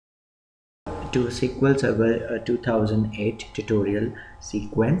to SQL Server 2008 tutorial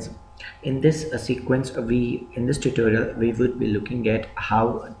sequence. In this tutorial we would be looking at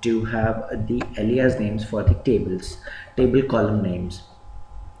how to have the alias names for the table column names.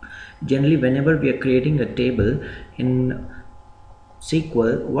 Generally, whenever we are creating a table in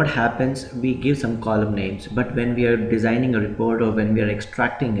SQL, what happens, we give some column names, but when we are designing a report or when we are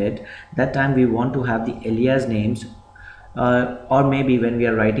extracting it, that time we want to have the alias names, or maybe when we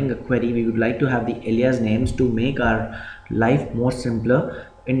are writing a query, we would like to have the alias names to make our life more simpler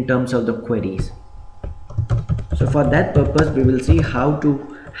in terms of the queries. So for that purpose, we will see how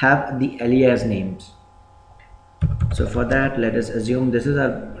to have the alias names. So for that, let us assume this is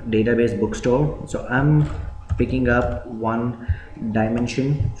a database bookstore. So I'm picking up one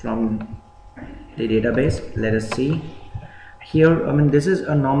dimension from the database. Let us see here. This is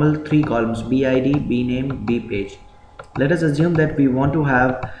a normal 3 columns: bid, bname, bpage. Let us assume that we want to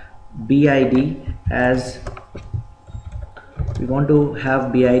have bid as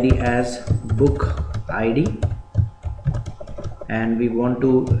book id, and we want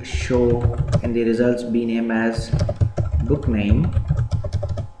to show in the results bname as book name,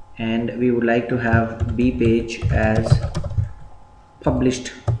 and we would like to have bpage as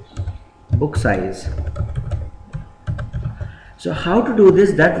published book size. So how to do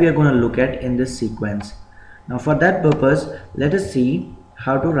this, that we are going to look at in this sequence. Now for that purpose, let us see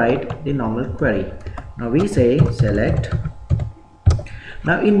how to write the normal query. Now we say select.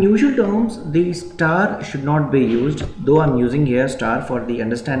 Now in usual terms, the star should not be used, though I'm using here star for the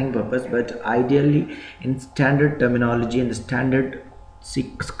understanding purpose, but ideally in standard terminology and the standard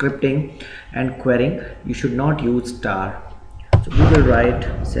scripting and querying, you should not use star. So we will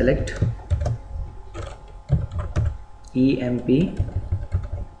write select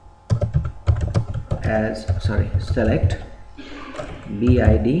select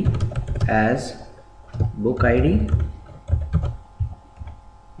bid as book id,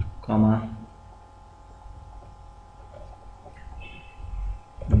 comma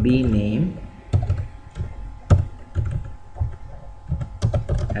bname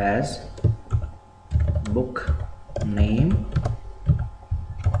as book name,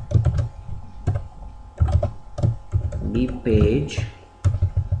 bpage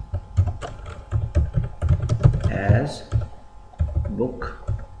as book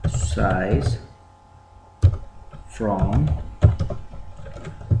size from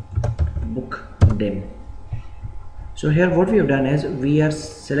book dim. So here what we have done is we are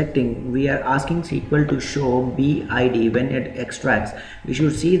asking SQL to show bid when it extracts. We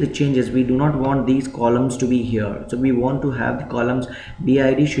should see the changes. We do not want these columns to be here, so we want to have the columns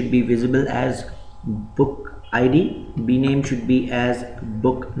bid should be visible as book id, bname should be as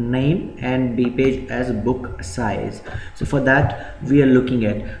book name, and bpage as book size. So for that we are looking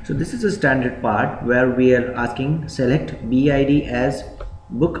at, so this is a standard part where we are asking select bid as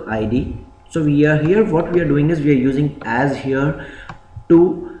book id. So we are here, what we are doing is we are using as here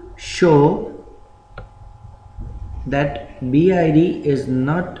to show that bid is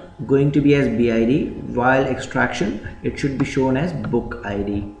not going to be as bid, while extraction it should be shown as book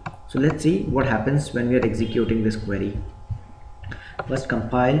id. So let's see what happens when we are executing this query. First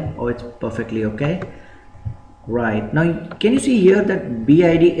compile. Oh, it's perfectly okay. Right, now can you see here that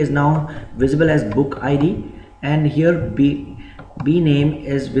bid is now visible as book id, and here bname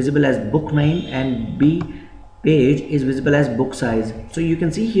is visible as book name, and bpage is visible as book size. So you can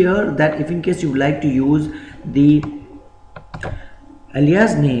see here that if in case you would like to use the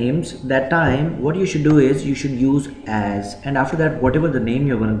alias names, that time what you should do is you should use as, and after that whatever the name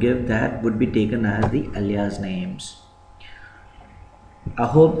you're going to give, that would be taken as the alias names. I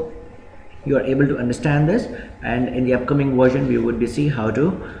hope you are able to understand this, and in the upcoming version we would be see how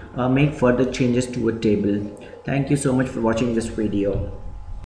to make further changes to a table. Thank you so much for watching this video.